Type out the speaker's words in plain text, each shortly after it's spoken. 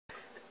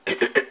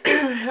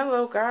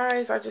Hello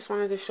guys, I just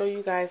wanted to show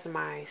you guys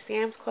my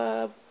Sam's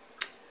Club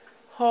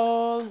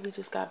haul. We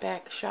just got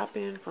back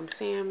shopping from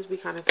Sam's. We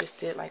kind of just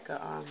did like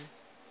a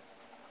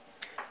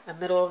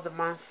middle of the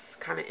month,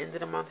 kind of end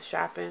of the month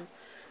shopping,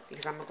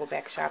 because I'm gonna go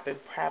back shopping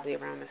probably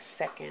around the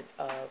 2nd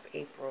of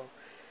April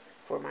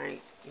for my,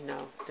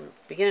 the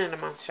beginning of the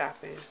month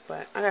shopping.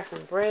 But I got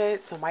some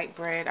bread, some white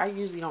bread. I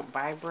usually don't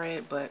buy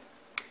bread, but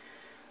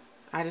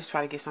I just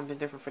try to get something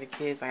different for the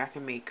kids. Like I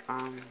can make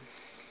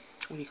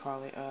what do you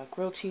call it?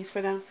 Grilled cheese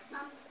for them.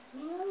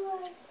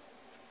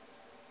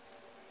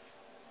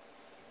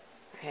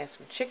 I had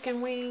some chicken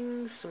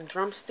wings, some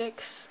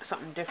drumsticks,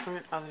 something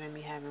different other than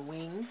me having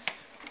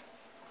wings.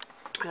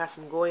 I got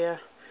some Goya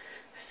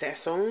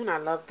Sazon. I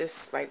love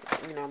this, like,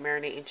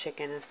 marinating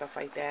chicken and stuff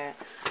like that.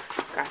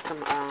 Got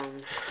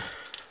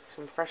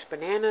some fresh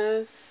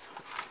bananas.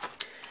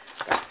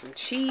 Got some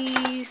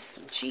cheese.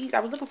 I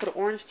was looking for the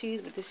orange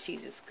cheese, but this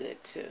cheese is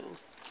good too.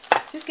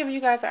 Just giving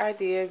you guys an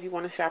idea. If you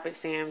want to shop at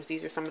Sam's,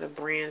 these are some of the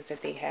brands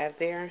that they have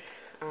there.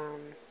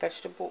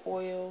 Vegetable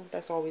oil,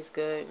 that's always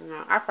good.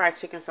 I fry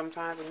chicken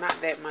sometimes, but not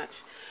that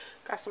much.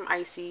 Got some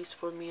ices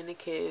for me and the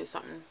kids.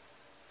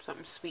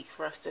 Something sweet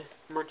for us to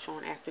munch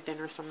on after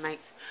dinner some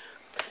nights.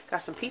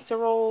 Got some pizza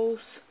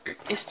rolls.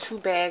 It's 2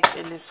 bags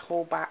in this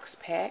whole box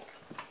pack.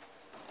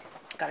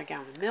 Got a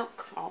gallon of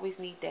milk. Always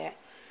need that.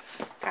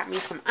 Got me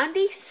some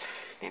undies.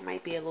 That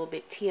might be a little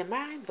bit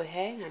TMI, but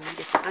hey, I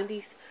needed some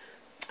undies.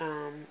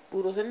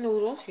 Oodles and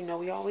noodles.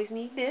 We always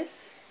need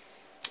this.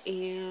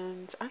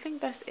 And I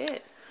think that's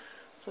it.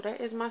 So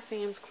that is my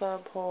Sam's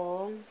Club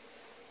haul.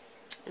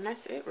 And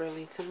that's it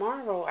really.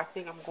 Tomorrow I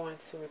think I'm going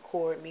to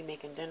record me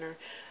making dinner.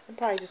 I'm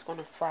probably just going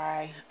to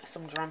fry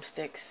some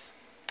drumsticks.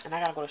 And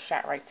I gotta go to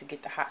ShopRite to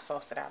get the hot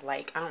sauce that I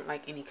like. I don't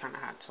like any kind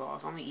of hot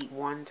sauce. I only eat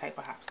one type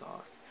of hot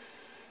sauce.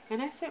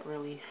 And that's it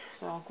really.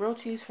 So grilled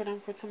cheese for them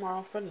for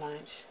tomorrow for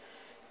lunch.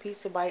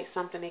 Pizza bites,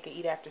 something they can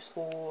eat after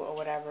school or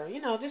whatever.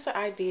 Just an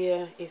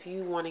idea. If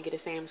you want to get a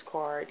Sam's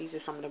card, these are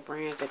some of the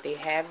brands that they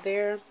have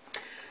there.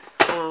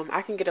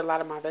 I can get a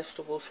lot of my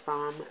vegetables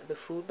from the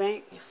food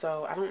bank,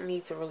 so I don't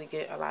need to really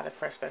get a lot of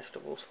fresh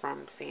vegetables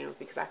from Sam's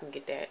because I can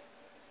get that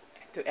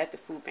at the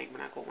food bank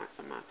when I go once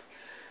a month.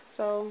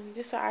 So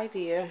just an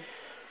idea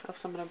of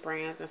some of the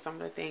brands and some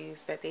of the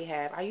things that they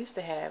have. I used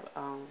to have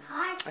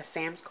a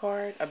Sam's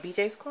card, a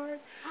BJ's card,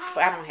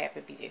 but I don't have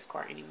a BJ's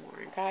card anymore.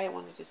 And Kai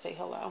wanted to say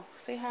hello.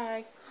 Say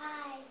hi.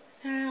 Hi.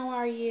 How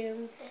are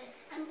you?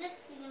 I'm just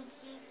eating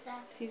pizza.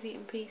 She's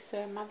eating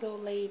pizza, my little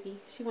lady.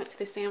 She went to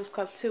the Sam's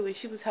Club too, and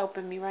she was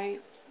helping me,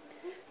 right?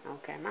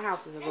 Okay, my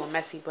house is a little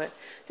messy, but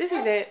this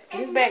is it.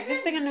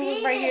 This thing of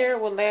noodles right here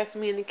will last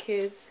me and the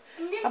kids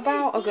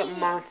about a good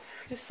month.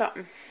 Just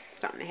something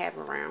to have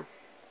around.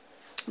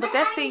 But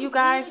that's it, you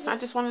guys. I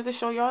just wanted to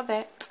show y'all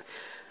that.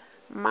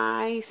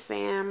 My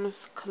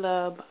Sam's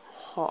Club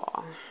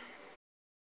haul.